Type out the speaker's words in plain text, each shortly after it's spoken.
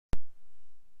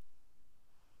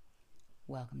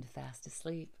Welcome to Fast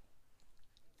Asleep.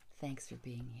 Thanks for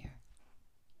being here.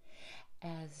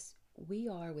 As we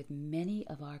are with many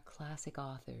of our classic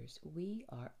authors, we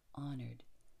are honored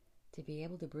to be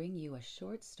able to bring you a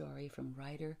short story from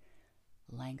writer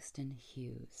Langston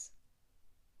Hughes.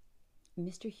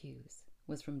 Mr. Hughes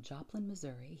was from Joplin,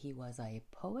 Missouri. He was a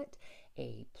poet,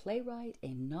 a playwright,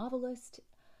 a novelist,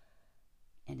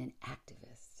 and an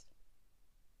activist.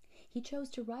 He chose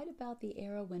to write about the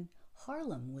era when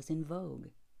Harlem was in vogue.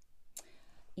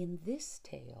 In this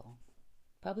tale,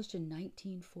 published in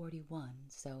 1941,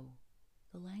 so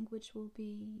the language will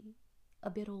be a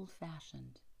bit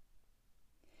old-fashioned,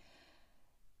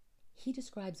 he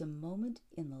describes a moment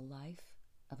in the life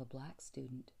of a black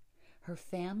student. Her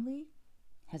family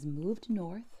has moved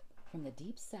north from the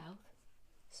deep south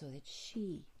so that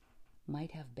she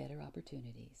might have better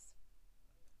opportunities.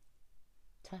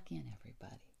 Tuck in,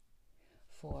 everybody,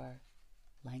 for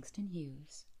Langston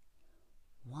Hughes,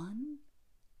 One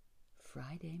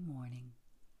Friday Morning.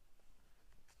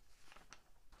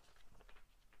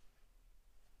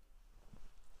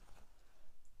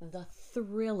 The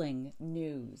thrilling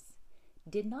news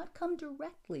did not come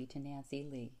directly to Nancy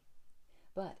Lee,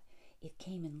 but it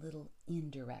came in little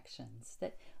indirections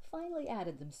that finally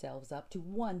added themselves up to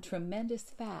one tremendous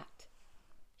fact.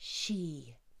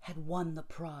 She had won the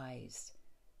prize.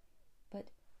 But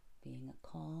being a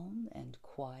calm and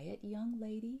quiet young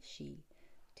lady, she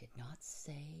did not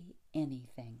say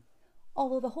anything,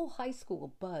 although the whole high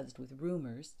school buzzed with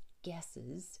rumors,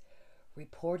 guesses,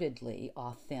 reportedly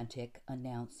authentic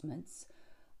announcements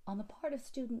on the part of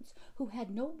students who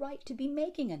had no right to be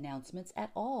making announcements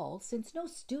at all, since no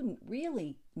student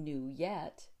really knew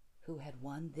yet who had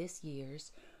won this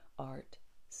year's art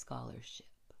scholarship.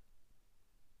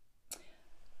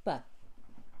 But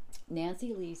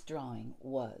Nancy Lee's drawing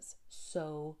was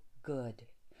so good,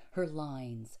 her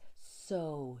lines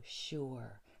so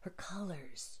sure, her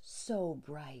colors so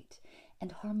bright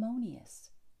and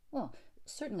harmonious. Well,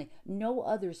 certainly no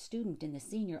other student in the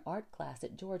senior art class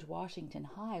at George Washington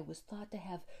High was thought to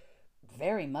have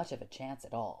very much of a chance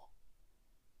at all.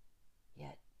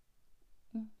 Yet,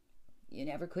 you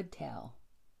never could tell.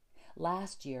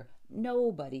 Last year,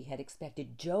 nobody had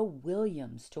expected Joe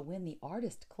Williams to win the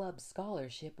Artist Club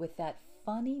scholarship with that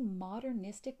funny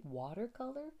modernistic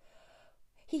watercolor.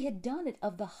 He had done it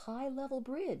of the high-level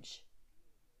bridge.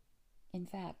 In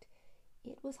fact,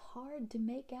 it was hard to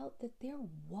make out that there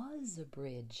was a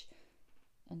bridge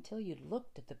until you'd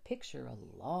looked at the picture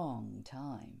a long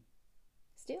time.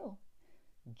 Still,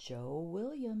 Joe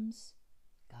Williams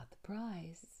got the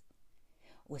prize,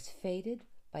 was feted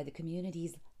by the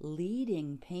community's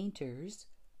leading painters,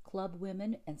 club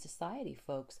women, and society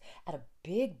folks at a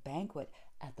big banquet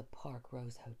at the Park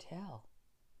Rose Hotel,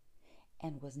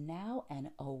 and was now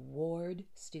an award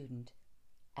student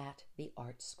at the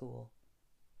art school.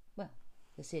 Well,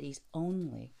 the city's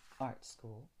only art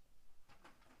school.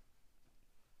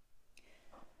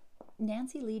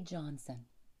 Nancy Lee Johnson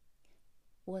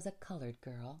was a colored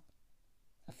girl,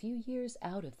 a few years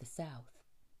out of the South,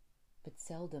 but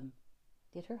seldom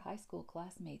did her high school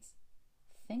classmates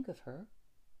think of her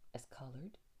as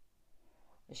colored.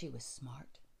 She was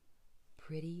smart,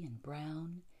 pretty and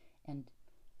brown, and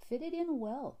fitted in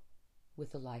well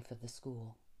with the life of the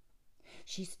school.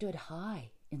 She stood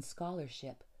high in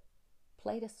scholarship,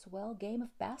 played a swell game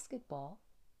of basketball,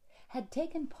 had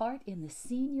taken part in the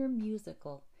senior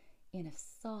musical in a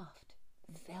soft,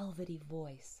 velvety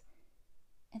voice,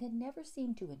 and had never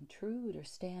seemed to intrude or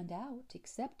stand out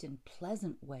except in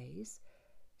pleasant ways,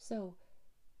 so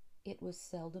it was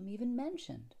seldom even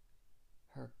mentioned.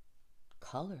 Her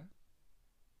color.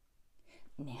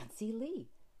 Nancy Lee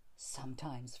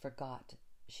sometimes forgot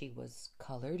she was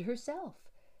colored herself.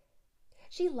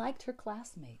 She liked her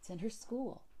classmates and her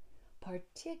school.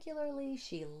 Particularly,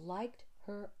 she liked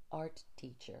her art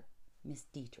teacher, Miss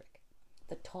Dietrich,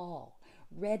 the tall,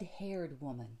 red-haired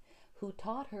woman who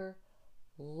taught her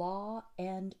law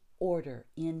and order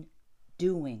in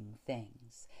doing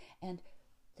things, and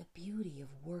the beauty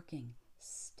of working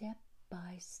step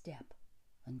by step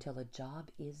until a job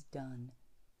is done,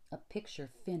 a picture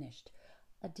finished,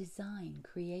 a design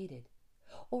created,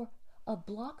 or a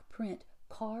block print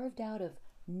carved out of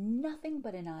nothing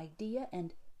but an idea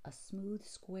and a smooth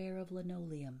square of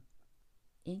linoleum,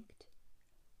 inked,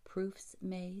 proofs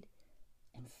made,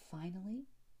 and finally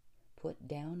put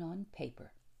down on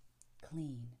paper,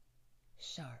 clean,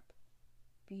 sharp,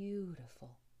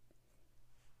 beautiful,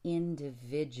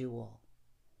 individual,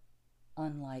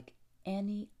 unlike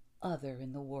any other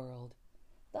in the world,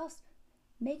 thus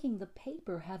making the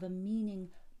paper have a meaning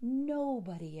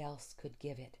nobody else could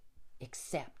give it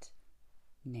except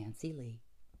Nancy Lee.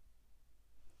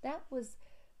 That was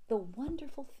the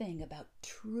wonderful thing about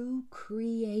true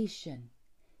creation.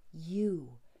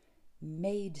 You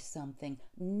made something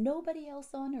nobody else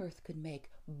on earth could make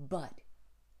but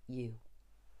you.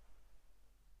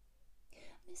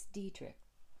 Miss Dietrich,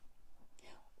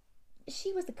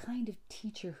 she was the kind of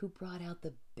teacher who brought out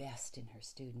the best in her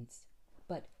students,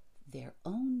 but their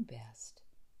own best,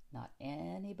 not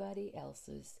anybody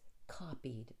else's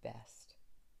copied best.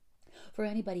 For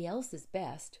anybody else's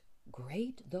best,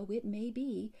 great though it may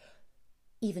be,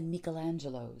 even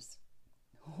Michelangelo's,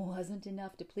 wasn't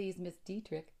enough to please Miss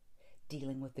Dietrich,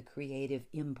 dealing with the creative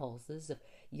impulses of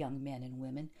young men and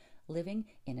women living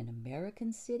in an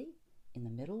American city in the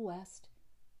Middle West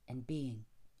and being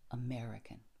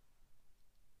American.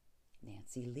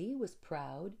 Nancy Lee was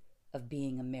proud of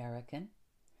being American,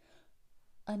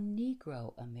 a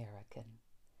Negro American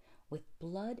with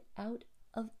blood out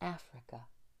of Africa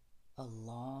a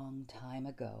long time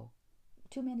ago,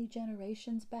 too many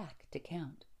generations back to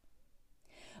count.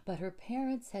 But her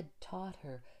parents had taught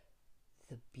her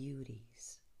the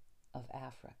beauties of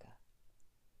Africa,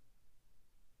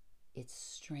 its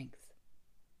strength,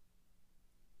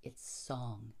 its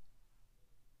song,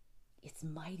 its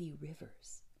mighty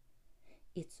rivers,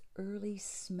 its early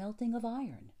smelting of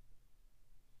iron,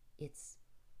 its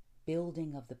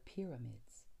building of the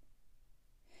pyramids,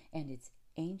 and its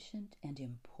ancient and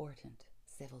important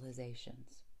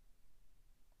civilizations.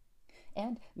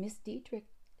 And Miss Dietrich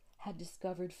had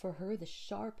discovered for her the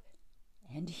sharp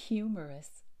and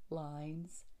humorous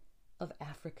lines of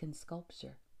African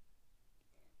sculpture.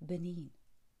 Benin,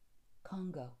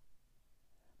 Congo,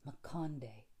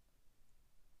 Makonde.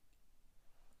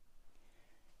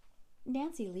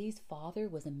 Nancy Lee's father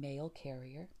was a mail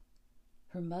carrier,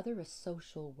 her mother a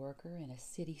social worker in a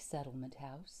city settlement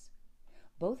house.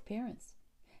 Both parents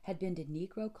had been to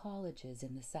Negro colleges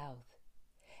in the South,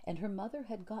 and her mother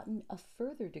had gotten a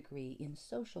further degree in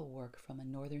social work from a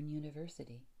northern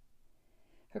university.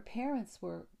 Her parents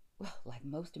were, well, like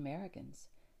most Americans,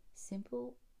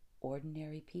 simple,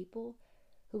 ordinary people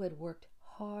who had worked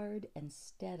hard and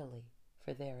steadily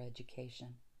for their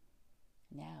education.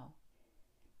 Now,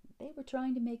 they were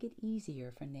trying to make it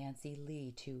easier for Nancy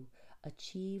Lee to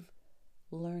achieve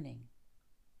learning,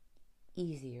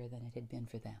 easier than it had been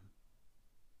for them.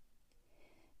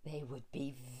 They would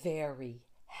be very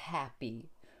happy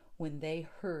when they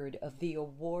heard of the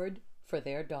award for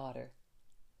their daughter.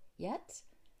 Yet,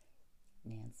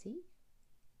 Nancy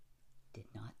did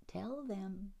not tell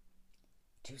them.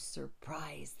 To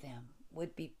surprise them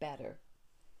would be better.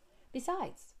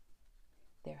 Besides,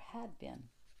 there had been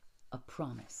a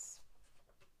promise.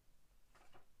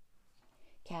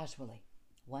 Casually,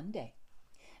 one day,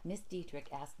 Miss Dietrich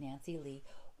asked Nancy Lee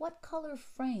what color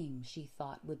frame she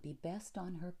thought would be best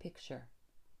on her picture.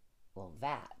 Well,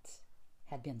 that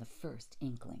had been the first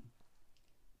inkling.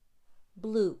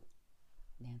 Blue,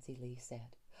 Nancy Lee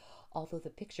said. Although the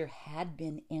picture had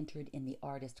been entered in the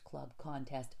Artist Club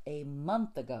contest a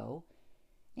month ago,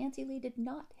 Nancy Lee did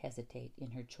not hesitate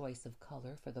in her choice of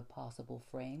color for the possible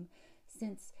frame,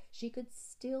 since she could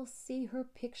still see her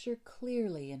picture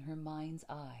clearly in her mind's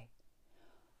eye.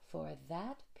 For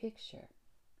that picture,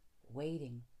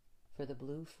 waiting for the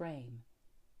blue frame,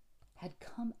 had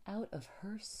come out of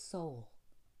her soul,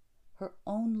 her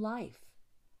own life,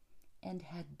 and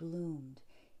had bloomed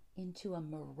into a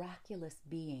miraculous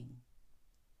being.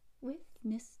 With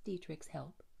Miss Dietrich's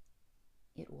help,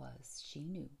 it was, she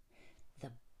knew,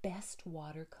 the best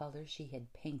watercolor she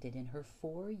had painted in her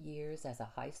 4 years as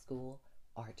a high school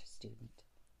art student.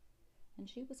 And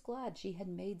she was glad she had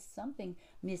made something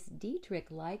Miss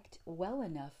Dietrich liked well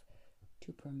enough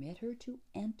to permit her to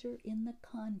enter in the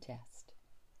contest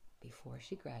before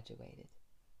she graduated.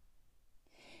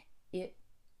 It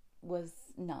was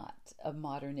not a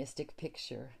modernistic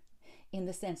picture in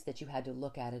the sense that you had to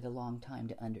look at it a long time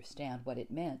to understand what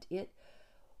it meant. It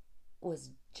was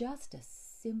just a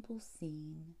simple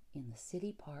scene in the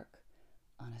city park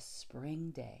on a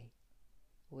spring day,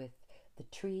 with the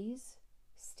trees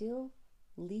still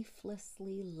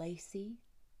leaflessly lacy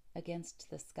against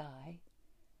the sky,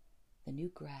 the new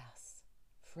grass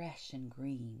fresh and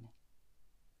green,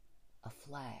 a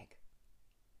flag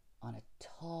on a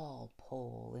tall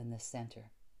pole in the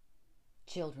center,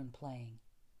 children playing,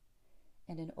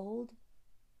 and an old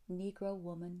Negro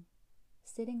woman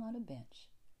sitting on a bench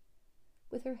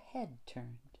with her head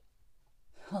turned.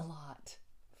 A lot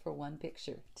for one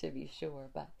picture, to be sure,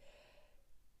 but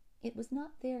it was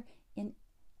not there in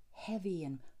heavy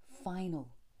and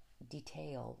final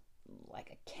detail like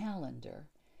a calendar.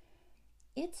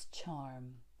 Its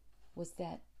charm was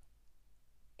that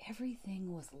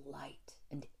Everything was light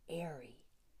and airy,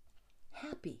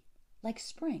 happy, like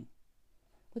spring,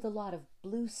 with a lot of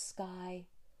blue sky,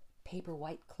 paper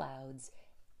white clouds,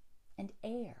 and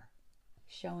air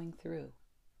showing through.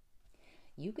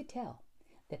 You could tell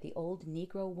that the old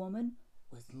Negro woman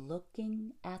was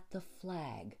looking at the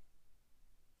flag,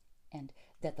 and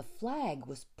that the flag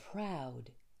was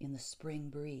proud in the spring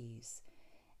breeze,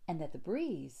 and that the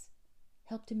breeze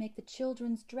helped to make the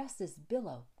children's dresses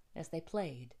billow as they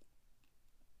played.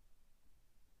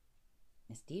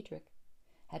 Miss Dietrich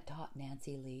had taught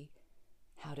Nancy Lee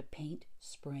how to paint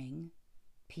spring,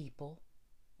 people,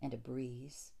 and a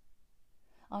breeze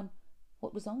on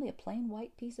what was only a plain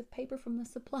white piece of paper from the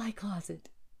supply closet.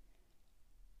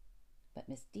 But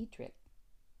Miss Dietrich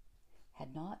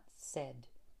had not said,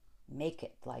 "Make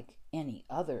it like any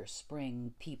other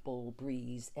spring, people,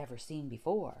 breeze ever seen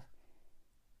before."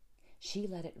 She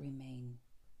let it remain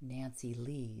Nancy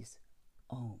Lee's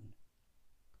own.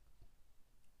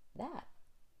 That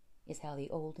is how the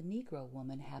old Negro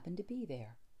woman happened to be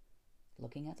there,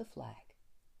 looking at the flag.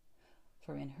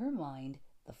 For in her mind,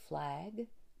 the flag,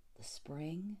 the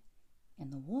spring,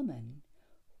 and the woman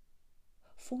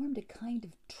formed a kind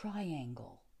of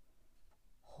triangle,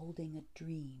 holding a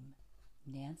dream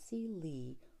Nancy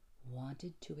Lee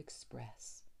wanted to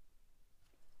express.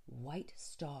 White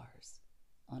stars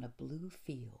on a blue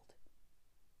field,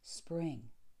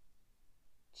 spring,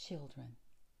 children,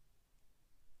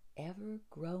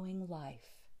 ever-growing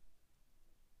life,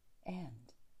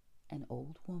 and an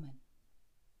old woman.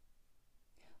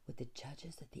 Would the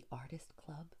judges at the Artist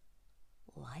Club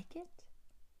like it?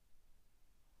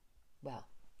 Well,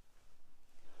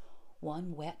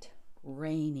 one wet,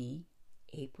 rainy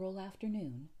April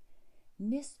afternoon,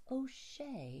 Miss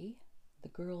O'Shea, the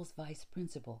girls' vice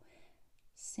principal,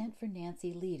 sent for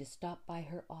Nancy Lee to stop by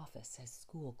her office as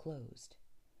school closed.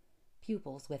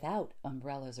 Pupils without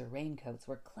umbrellas or raincoats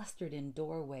were clustered in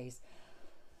doorways,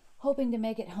 hoping to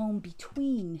make it home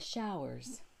between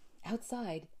showers.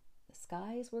 Outside, the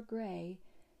skies were gray.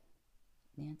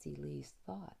 Nancy Lee's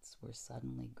thoughts were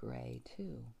suddenly gray,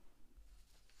 too.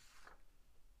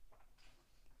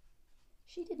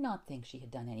 She did not think she had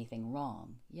done anything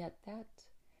wrong, yet that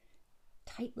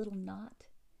tight little knot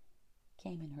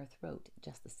came in her throat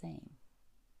just the same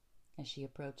as she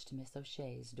approached Miss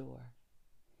O'Shea's door.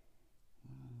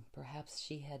 Perhaps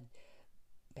she had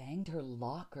banged her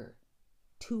locker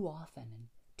too often and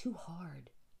too hard.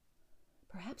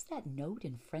 Perhaps that note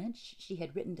in French she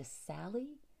had written to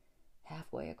Sally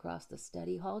halfway across the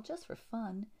study hall just for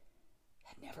fun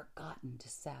had never gotten to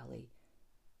Sally,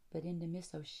 but into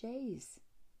Miss O'Shea's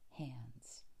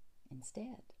hands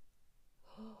instead.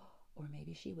 Or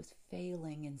maybe she was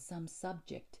failing in some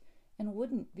subject and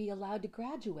wouldn't be allowed to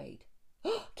graduate.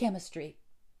 Chemistry!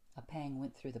 A pang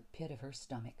went through the pit of her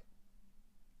stomach.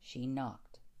 She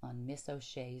knocked on Miss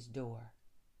O'Shea's door.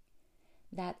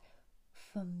 That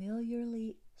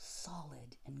familiarly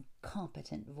solid and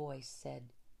competent voice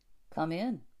said, "Come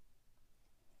in."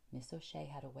 Miss O'Shea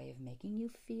had a way of making you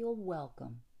feel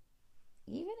welcome,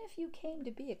 even if you came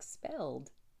to be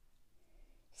expelled.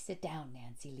 "Sit down,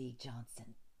 Nancy Lee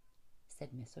Johnson,"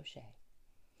 said Miss O'Shea.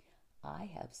 "I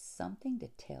have something to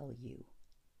tell you."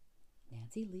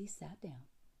 Nancy Lee sat down.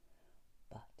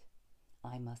 "But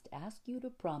I must ask you to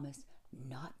promise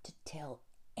not to tell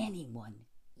anyone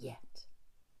yet."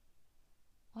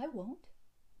 "I won't,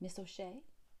 Miss O'Shea,"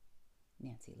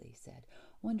 Nancy Lee said,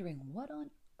 wondering what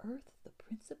on earth the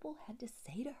principal had to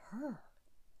say to her.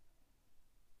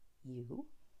 "You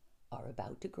are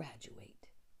about to graduate,"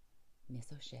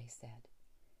 Miss O'Shea said,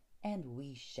 "and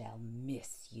we shall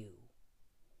miss you.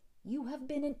 You have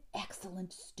been an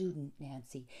excellent student,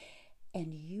 Nancy,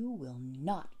 and you will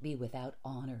not be without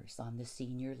honors on the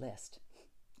senior list,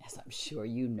 as I'm sure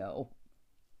you know."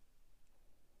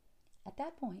 At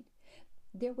that point,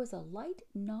 there was a light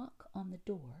knock on the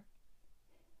door.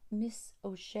 Miss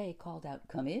O'Shea called out,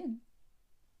 "Come in,"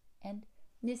 and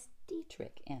Miss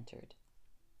Dietrich entered.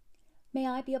 "May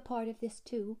I be a part of this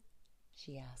too?"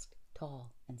 she asked,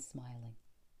 tall and smiling.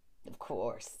 "Of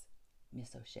course,"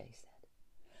 Miss O'Shea said.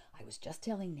 "I was just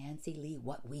telling Nancy Lee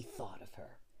what we thought of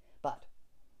her, but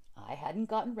I hadn't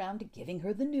gotten round to giving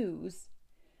her the news.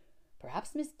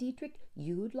 Perhaps, Miss Dietrich,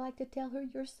 you'd like to tell her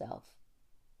yourself."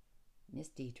 Miss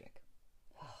Dietrich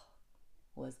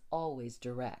was always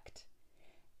direct.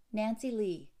 "Nancy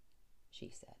Lee," she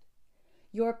said,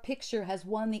 "your picture has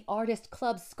won the Artist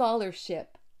Club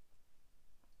scholarship."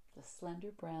 The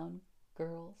slender brown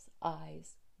girl's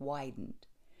eyes widened.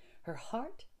 Her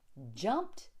heart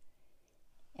jumped,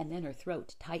 and then her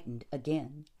throat tightened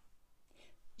again.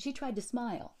 She tried to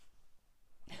smile.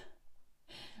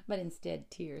 but instead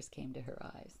tears came to her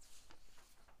eyes.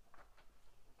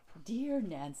 "Dear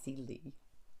Nancy Lee,"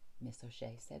 Miss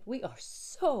O'Shea said, "we are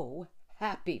so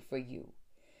happy for you."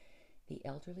 The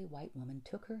elderly white woman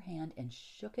took her hand and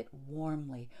shook it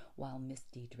warmly while Miss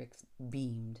Dietrich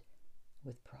beamed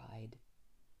with pride.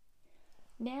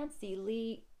 Nancy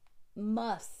Lee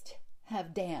must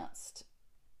have danced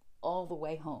all the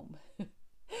way home.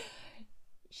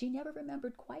 She never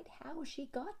remembered quite how she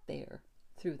got there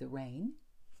through the rain.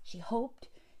 She hoped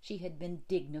she had been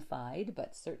dignified,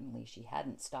 but certainly she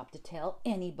hadn't stopped to tell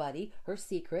anybody her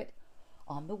secret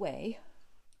on the way.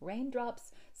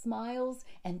 Raindrops, smiles,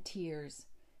 and tears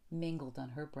mingled on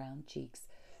her brown cheeks.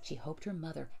 She hoped her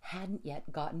mother hadn't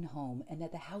yet gotten home and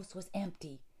that the house was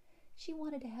empty. She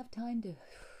wanted to have time to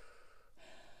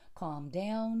calm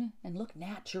down and look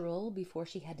natural before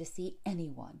she had to see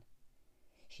anyone.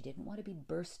 She didn't want to be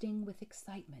bursting with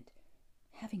excitement,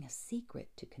 having a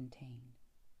secret to contain.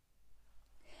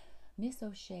 Miss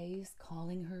O'Shea's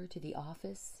calling her to the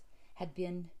office had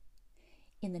been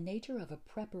in the nature of a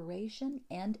preparation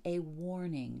and a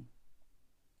warning.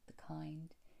 The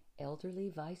kind, elderly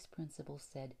vice principal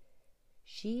said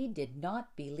she did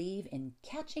not believe in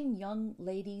catching young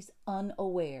ladies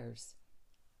unawares,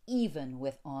 even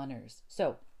with honors.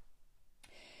 So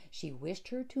she wished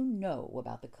her to know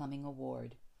about the coming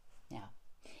award. Now,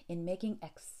 in making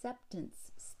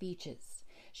acceptance speeches,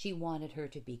 she wanted her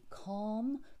to be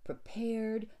calm,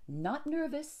 prepared, not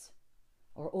nervous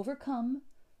or overcome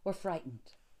or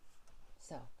frightened.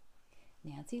 So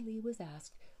Nancy Lee was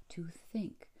asked to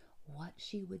think what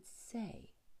she would say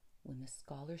when the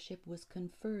scholarship was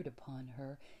conferred upon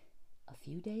her a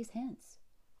few days hence,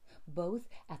 both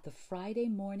at the Friday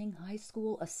morning high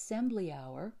school assembly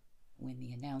hour, when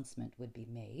the announcement would be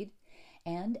made,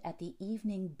 and at the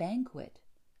evening banquet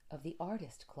of the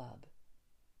Artist Club.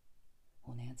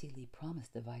 Well, Nancy Lee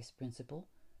promised the vice principal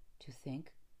to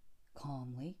think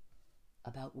calmly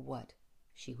about what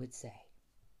she would say.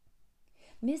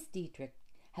 Miss Dietrich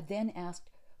had then asked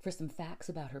for some facts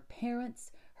about her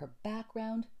parents, her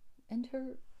background, and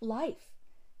her life,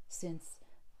 since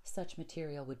such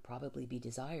material would probably be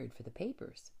desired for the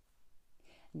papers.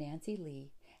 Nancy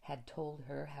Lee had told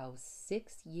her how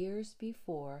 6 years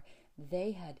before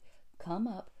they had come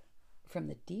up from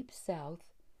the deep South,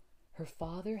 her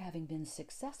father having been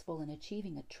successful in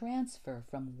achieving a transfer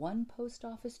from one post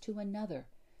office to another,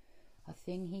 a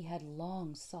thing he had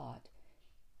long sought,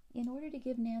 in order to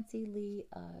give Nancy Lee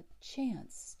a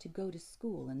chance to go to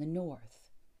school in the North.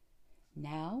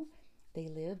 Now they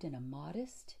lived in a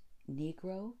modest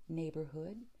Negro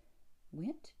neighborhood,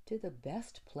 went to the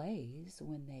best plays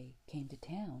when they came to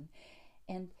town,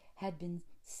 and had been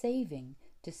saving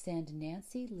to send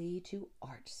Nancy Lee to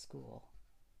art school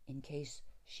in case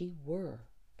she were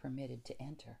permitted to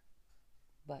enter.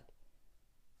 But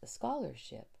the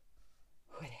scholarship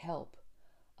would help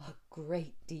a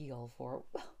great deal for,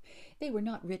 well, they were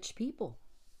not rich people.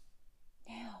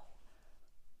 Now,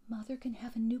 Mother can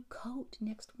have a new coat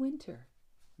next winter,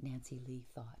 Nancy Lee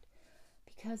thought,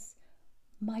 because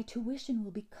my tuition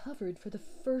will be covered for the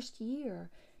first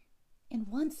year, and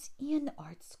once in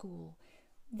art school,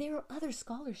 there are other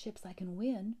scholarships I can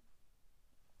win.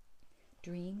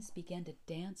 Dreams began to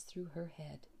dance through her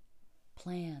head,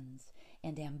 plans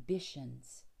and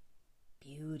ambitions,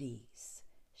 beauties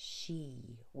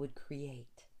she would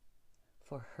create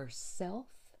for herself,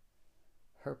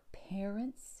 her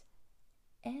parents,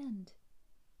 and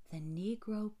the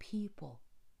Negro people.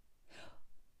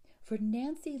 For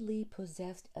Nancy Lee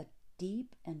possessed a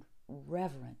deep and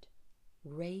reverent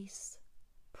race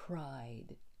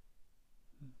pride.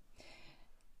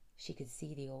 She could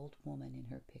see the old woman in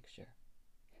her picture,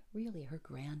 really her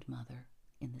grandmother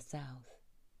in the South,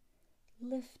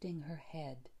 lifting her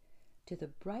head to the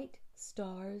bright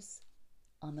stars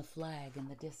on the flag in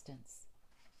the distance.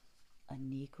 A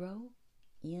Negro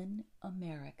in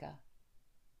America,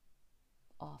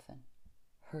 often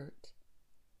hurt,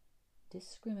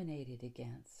 discriminated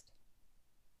against,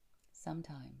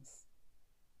 sometimes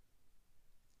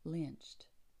lynched,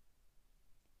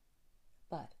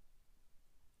 but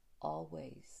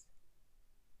always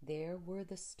there were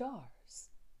the stars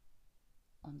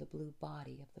on the blue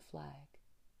body of the flag.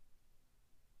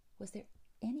 Was there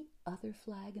any other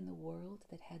flag in the world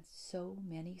that had so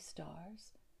many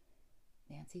stars?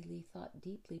 Nancy Lee thought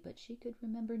deeply, but she could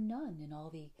remember none in all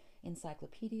the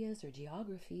encyclopedias or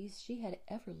geographies she had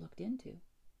ever looked into.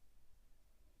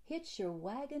 Hitch your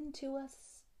wagon to a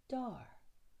star,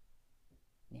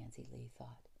 Nancy Lee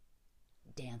thought,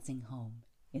 dancing home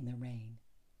in the rain.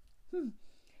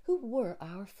 Who were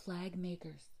our flag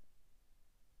makers?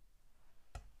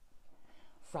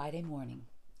 Friday morning,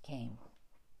 came.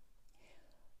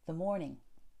 The morning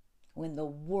when the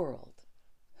world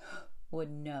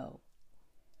would know.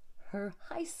 Her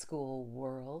high school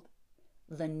world,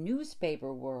 the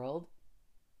newspaper world,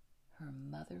 her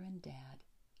mother and Dad.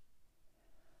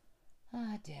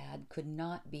 Dad could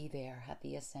not be there at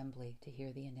the assembly to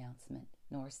hear the announcement,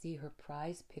 nor see her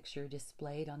prize picture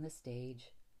displayed on the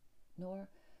stage, nor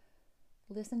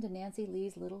listen to Nancy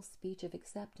Lee's little speech of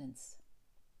acceptance.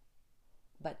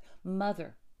 But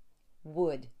Mother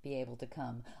would be able to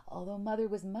come, although Mother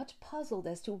was much puzzled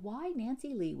as to why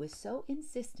Nancy Lee was so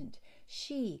insistent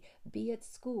she be at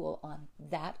school on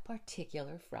that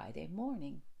particular Friday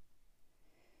morning.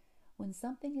 When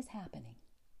something is happening,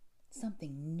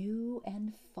 something new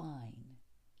and fine,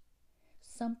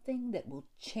 something that will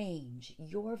change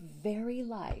your very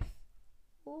life,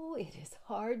 it is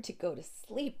hard to go to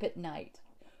sleep at night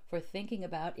for thinking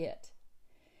about it,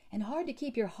 and hard to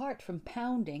keep your heart from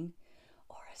pounding,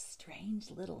 or a strange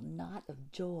little knot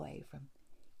of joy from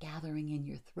gathering in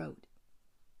your throat.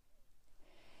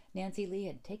 Nancy Lee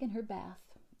had taken her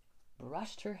bath,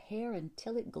 brushed her hair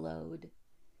until it glowed,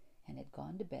 and had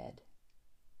gone to bed,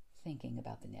 thinking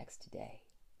about the next day,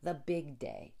 the big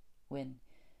day, when,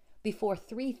 before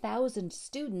 3,000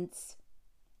 students,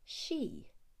 she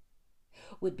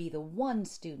would be the one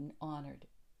student honored.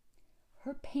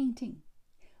 Her painting,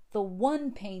 the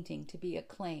one painting to be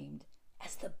acclaimed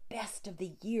as the best of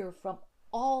the year from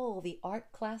all the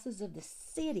art classes of the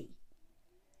city.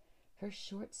 Her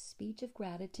short speech of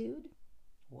gratitude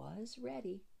was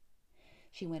ready.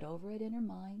 She went over it in her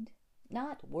mind,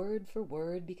 not word for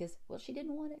word, because, she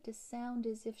didn't want it to sound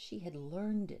as if she had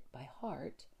learned it by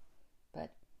heart,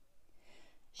 but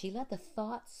she let the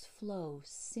thoughts flow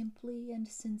simply and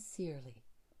sincerely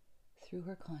through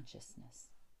her consciousness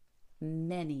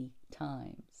many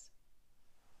times.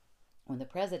 When the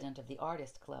president of the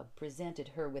Artist Club presented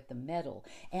her with the medal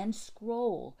and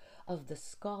scroll of the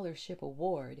scholarship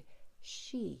award,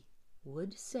 she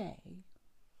would say,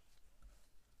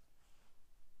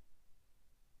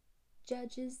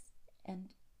 "Judges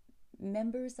and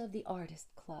members of the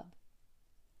Artist Club,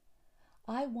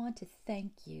 I want to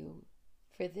thank you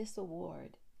for this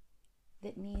award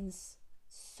that means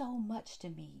so much to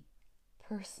me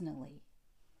personally,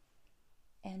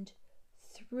 and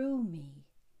through me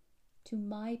to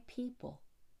my people,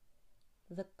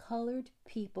 the colored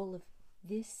people of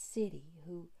this city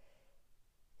who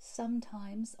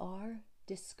sometimes are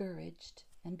discouraged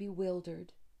and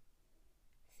bewildered,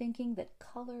 thinking that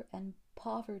color and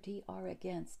poverty are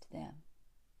against them.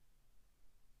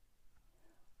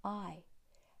 I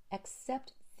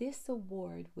accept this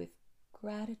award with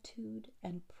gratitude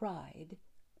and pride,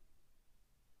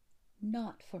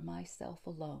 not for myself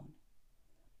alone,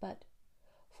 but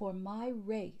for my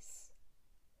race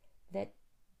that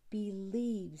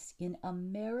believes in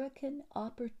American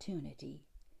opportunity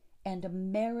and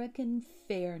American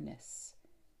fairness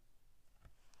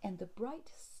and the bright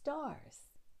stars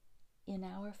in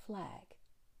our flag.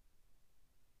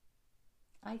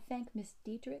 I thank Miss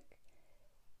Diedrich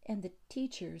and the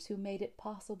teachers who made it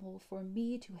possible for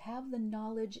me to have the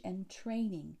knowledge and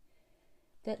training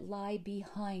that lie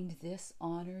behind this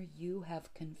honor you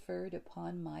have conferred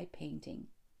upon my painting.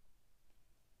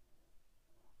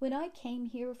 When I came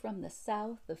here from the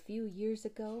South a few years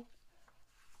ago,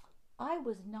 I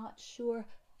was not sure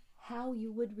how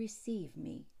you would receive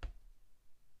me.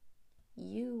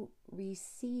 You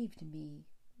received me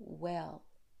well.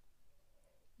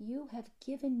 You have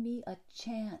given me a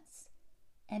chance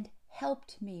and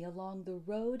helped me along the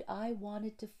road I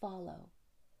wanted to follow.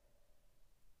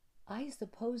 I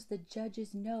suppose the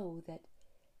judges know that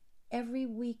every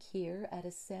week here at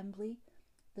Assembly,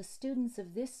 the students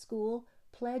of this school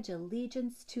pledge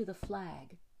allegiance to the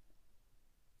flag.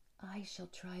 I shall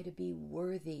try to be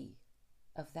worthy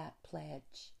of that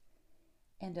pledge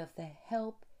and of the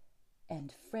help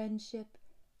and friendship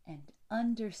and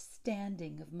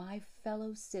understanding of my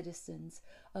fellow citizens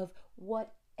of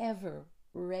whatever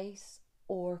race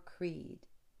or creed,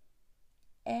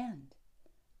 and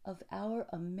of our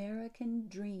American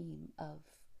dream of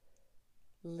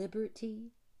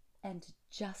liberty and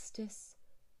justice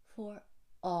for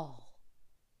all.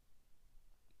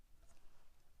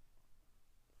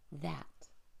 That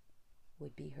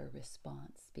would be her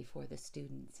response before the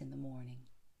students in the morning.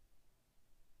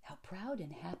 How proud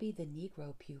and happy the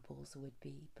Negro pupils would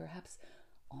be, perhaps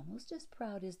almost as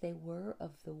proud as they were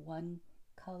of the one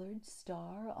colored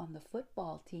star on the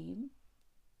football team.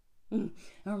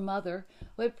 Her mother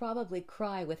would probably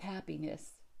cry with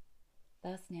happiness.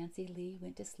 Thus Nancy Lee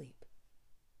went to sleep,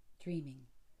 dreaming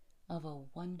of a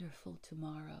wonderful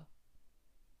tomorrow.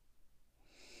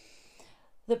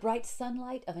 The bright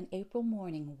sunlight of an April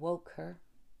morning woke her.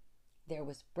 There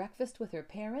was breakfast with her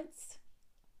parents,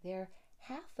 their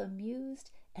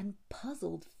half-amused and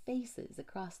puzzled faces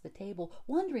across the table,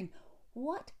 wondering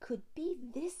what could be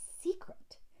this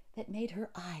secret that made her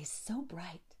eyes so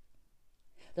bright.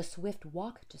 The swift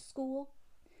walk to school,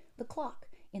 the clock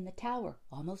in the tower,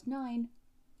 almost 9,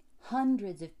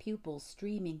 hundreds of pupils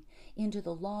streaming into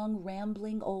the long,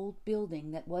 rambling old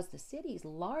building that was the city's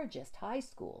largest high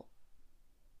school.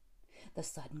 The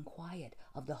sudden quiet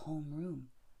of the homeroom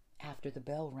after the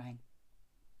bell rang,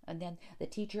 and then the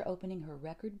teacher opening her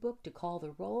record book to call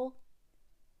the roll.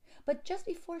 But just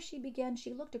before she began,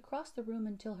 she looked across the room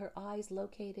until her eyes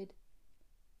located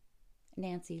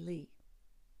Nancy Lee.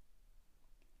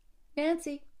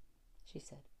 "Nancy," she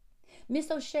said,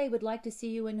 "Miss O'Shea would like to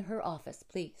see you in her office,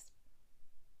 please."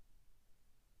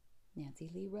 Nancy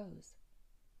Lee rose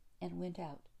and went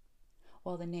out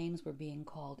while the names were being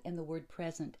called and the word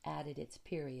present added its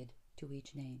period to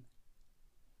each name.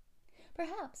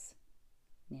 Perhaps,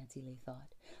 Nancy Lee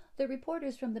thought, the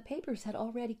reporters from the papers had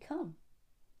already come.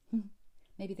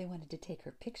 Maybe they wanted to take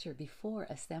her picture before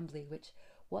assembly, which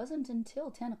wasn't until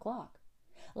 10 o'clock.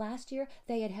 Last year,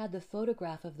 they had had the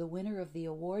photograph of the winner of the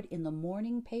award in the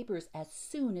morning papers as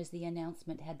soon as the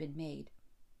announcement had been made.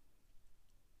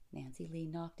 Nancy Lee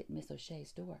knocked at Miss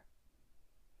O'Shea's door.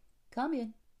 "Come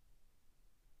in."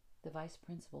 The vice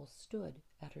principal stood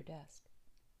at her desk.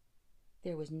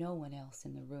 There was no one else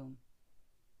in the room.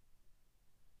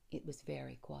 It was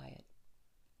very quiet.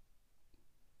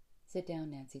 "Sit down,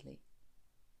 Nancy Lee,"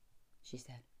 she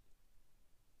said.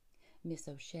 Miss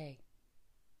O'Shea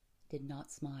did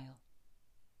not smile.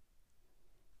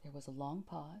 There was a long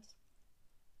pause.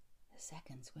 The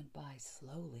seconds went by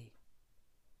slowly.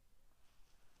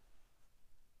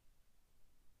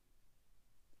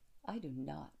 "I do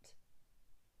not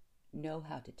know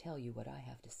how to tell you what I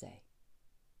have to say,"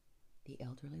 the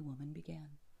elderly woman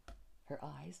began, her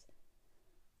eyes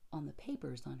on the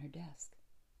papers on her desk.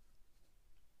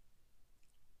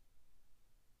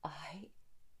 "I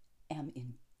am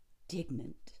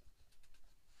indignant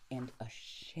and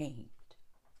ashamed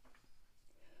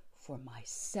for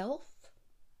myself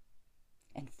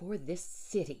and for this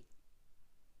city."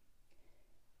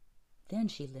 Then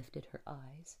she lifted her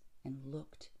eyes and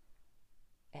looked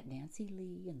at Nancy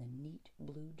Lee in the neat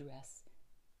blue dress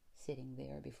sitting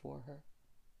there before her.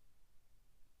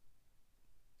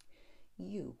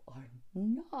 "You are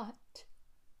not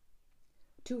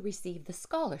to receive the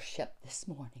scholarship this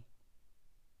morning."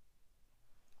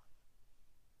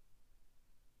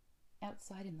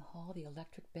 Outside in the hall, the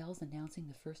electric bells announcing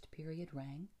the first period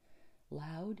rang,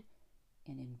 loud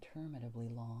and interminably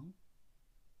long.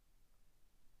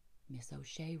 Miss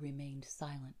O'Shea remained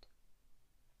silent.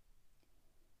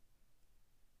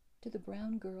 To the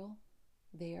brown girl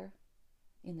there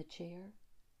in the chair,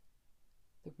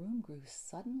 the room grew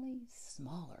suddenly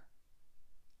smaller.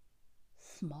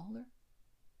 Smaller.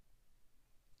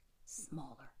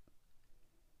 Smaller.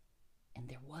 And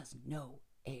there was no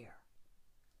air.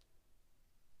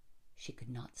 She could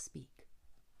not speak.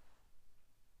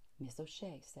 Miss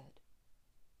O'Shea said,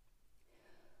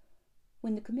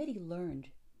 "When the committee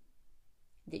learned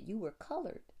that you were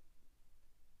colored,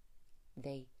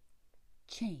 they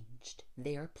changed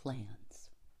their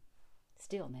plans."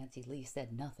 Still Nancy Lee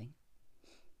said nothing,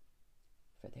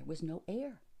 for there was no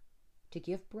air to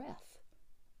give breath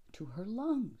to her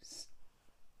lungs.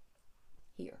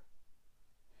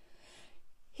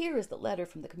 Here is the letter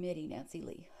from the committee, Nancy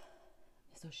Lee."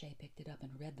 Miss O'Shea picked it up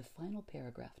and read the final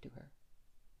paragraph to her.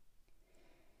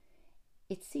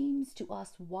 "It seems to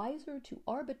us wiser to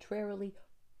arbitrarily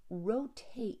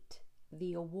rotate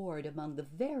the award among the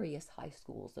various high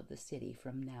schools of the city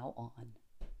from now on,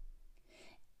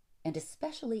 and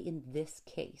especially in this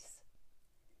case,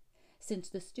 since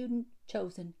the student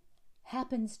chosen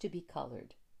happens to be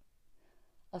colored,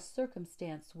 a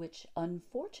circumstance which,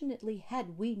 unfortunately,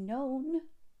 had we known,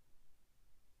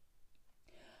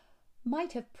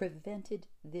 might have prevented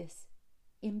this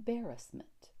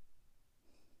embarrassment.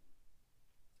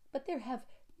 But there have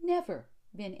never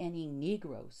been any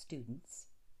Negro students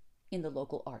in the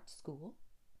local art school,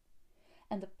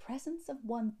 and the presence of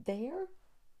one there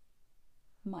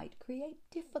might create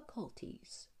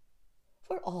difficulties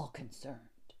for all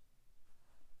concerned.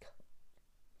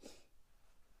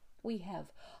 We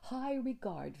have high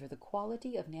regard for the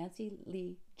quality of Nancy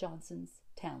Lee Johnson's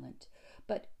talent,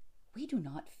 but we do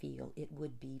not feel it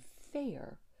would be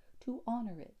fair to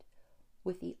honor it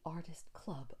with the Artist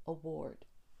Club Award."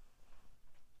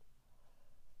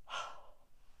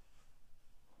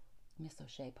 Miss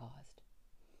O'Shea paused.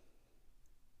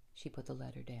 She put the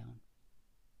letter down.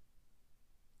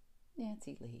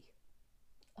 Nancy Lee,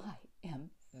 I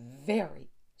am very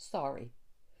sorry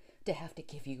to have to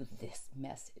give you this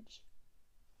message.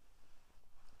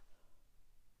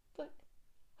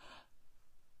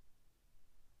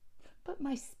 But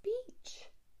my speech,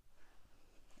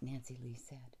 Nancy Lee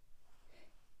said.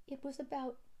 It was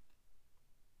about,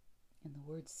 and the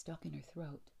words stuck in her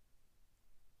throat,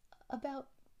 about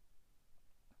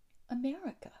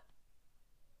America.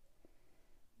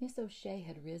 Miss O'Shea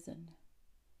had risen.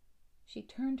 She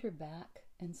turned her back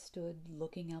and stood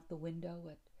looking out the window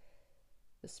at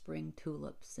the spring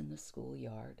tulips in the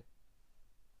schoolyard.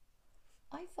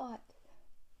 I thought,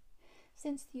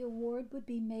 since the award would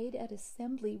be made at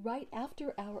assembly right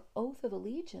after our oath of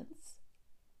allegiance,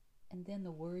 and then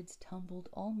the words tumbled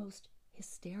almost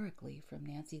hysterically from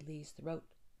Nancy Lee's throat,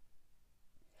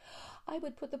 I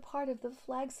would put the part of the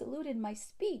flag salute in my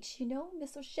speech, you know,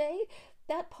 Miss O'Shea,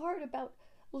 that part about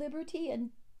liberty and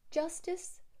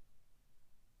justice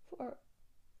for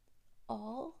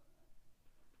all.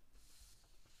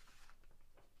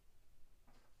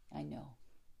 I know,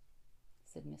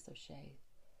 said Miss O'Shea,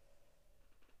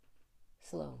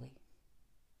 slowly,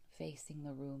 facing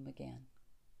the room again.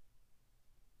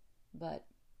 But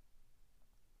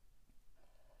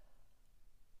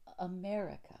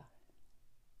America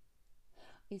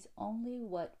is only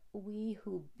what we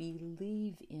who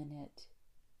believe in it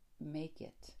make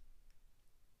it.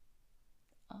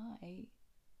 I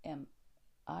am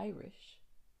Irish.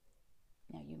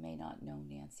 Now, you may not know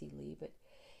Nancy Lee, but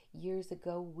years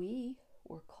ago we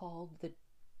were called the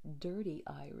Dirty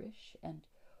Irish, and,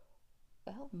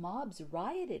 well, mobs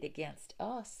rioted against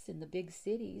us in the big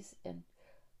cities, and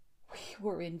we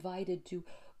were invited to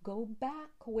go back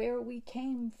where we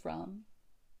came from.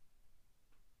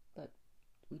 But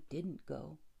we didn't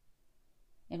go,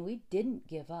 and we didn't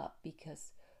give up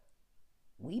because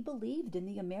we believed in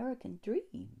the American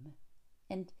dream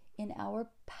and in our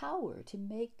power to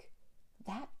make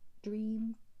that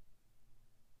dream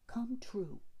come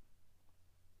true.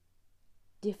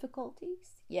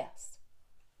 Difficulties? Yes.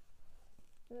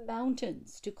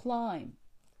 Mountains to climb?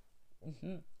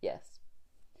 Yes.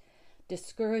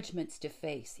 Discouragements to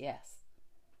face? Yes.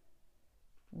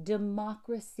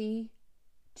 Democracy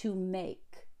to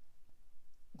make?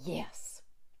 Yes.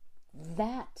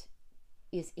 That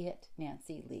is it,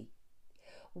 Nancy Lee.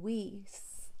 We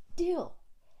still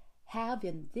have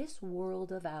in this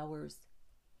world of ours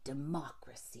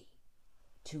democracy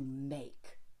to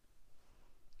make.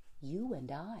 You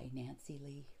and I, Nancy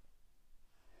Lee.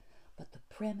 But the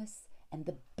premise and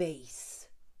the base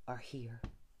are here.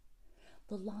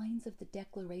 The lines of the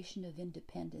Declaration of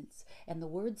Independence and the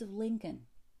words of Lincoln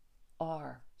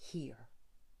are here.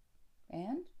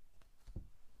 And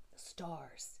the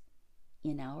stars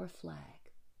in our flag.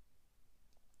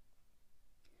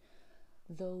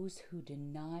 Those who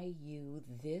deny you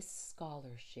this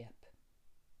scholarship,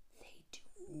 they do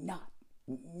not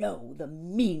know the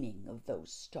meaning of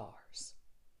those stars.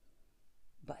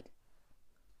 But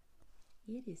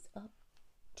it is up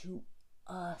to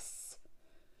us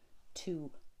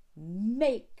to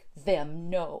make them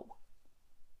know.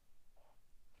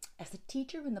 As a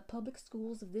teacher in the public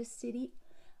schools of this city,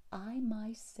 I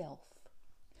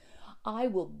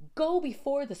will go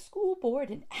before the school board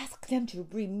and ask them to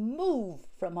remove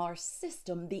from our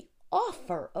system the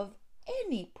offer of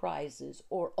any prizes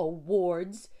or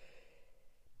awards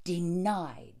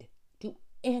denied to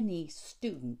any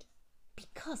student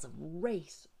because of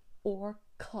race or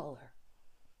color.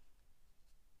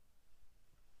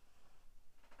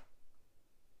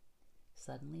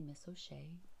 Suddenly, Miss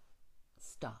O'Shea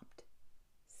stopped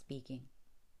speaking.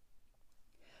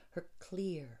 Her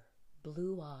clear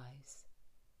blue eyes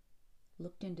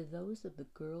looked into those of the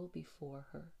girl before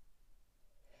her.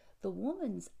 The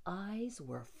woman's eyes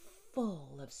were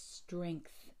full of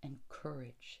strength and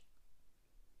courage.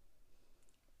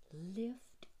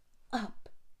 Lift up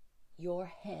your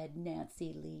head,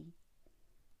 Nancy Lee,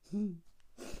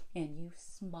 and you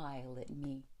smile at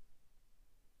me.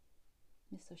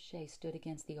 Miss O'Shea stood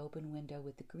against the open window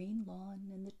with the green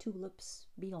lawn and the tulips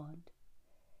beyond.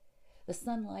 The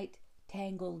sunlight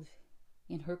tangled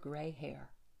in her gray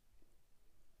hair.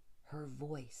 Her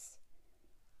voice,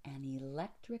 an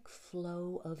electric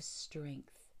flow of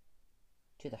strength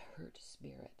to the hurt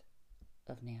spirit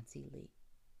of Nancy Lee.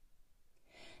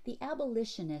 The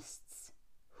abolitionists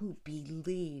who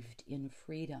believed in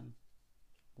freedom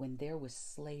when there was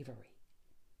slavery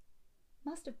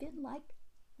must have been like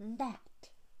that.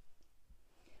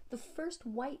 The first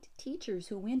white teachers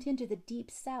who went into the Deep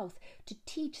South to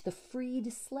teach the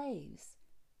freed slaves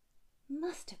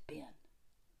must have been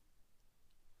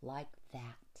like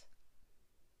that.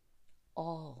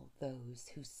 all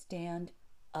those who stand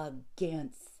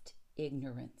against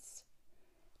ignorance,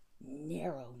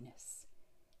 narrowness,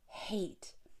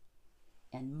 hate,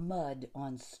 and mud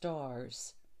on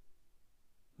stars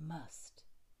must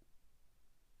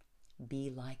be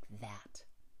like that.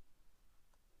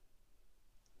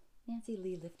 Nancy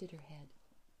Lee lifted her head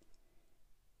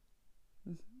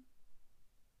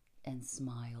and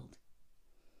smiled.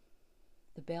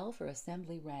 The bell for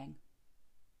assembly rang.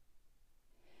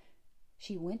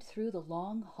 She went through the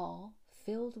long hall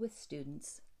filled with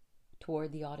students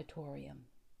toward the auditorium.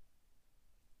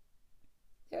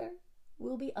 There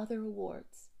will be other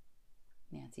awards,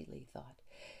 Nancy Lee thought.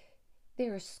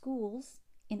 There are schools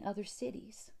in other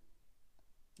cities.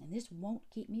 And this won't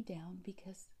keep me down,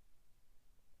 because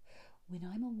when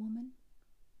I'm a woman,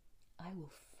 I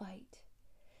will fight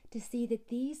to see that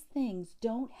these things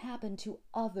don't happen to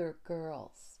other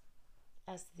girls,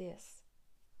 as this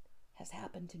has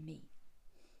happened to me.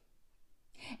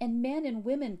 And men and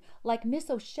women like Miss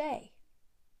O'Shea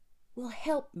will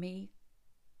help me.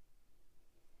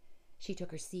 She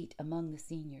took her seat among the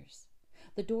seniors.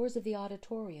 The doors of the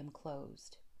auditorium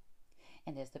closed,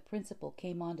 and as the principal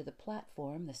came onto the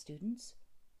platform, the students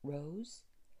rose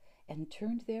and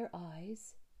turned their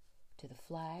eyes to the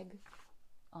flag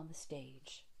on the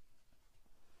stage.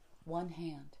 One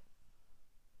hand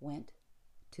went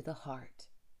to the heart,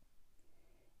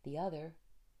 the other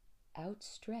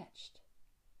outstretched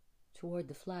toward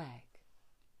the flag.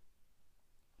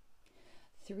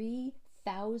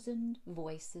 3,000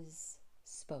 voices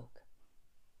spoke.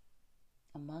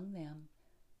 Among them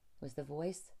was the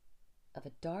voice of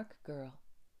a dark girl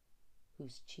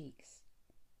whose cheeks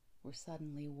were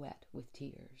suddenly wet with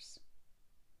tears.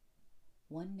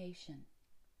 One nation,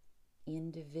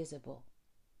 indivisible,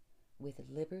 with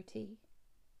liberty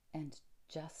and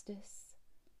justice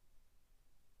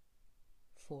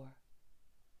for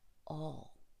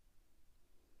all.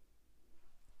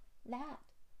 That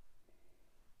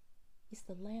is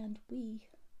the land we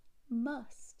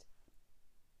must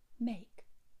make,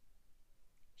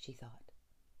 she thought.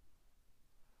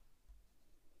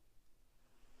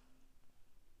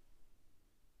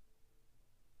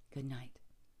 Good night.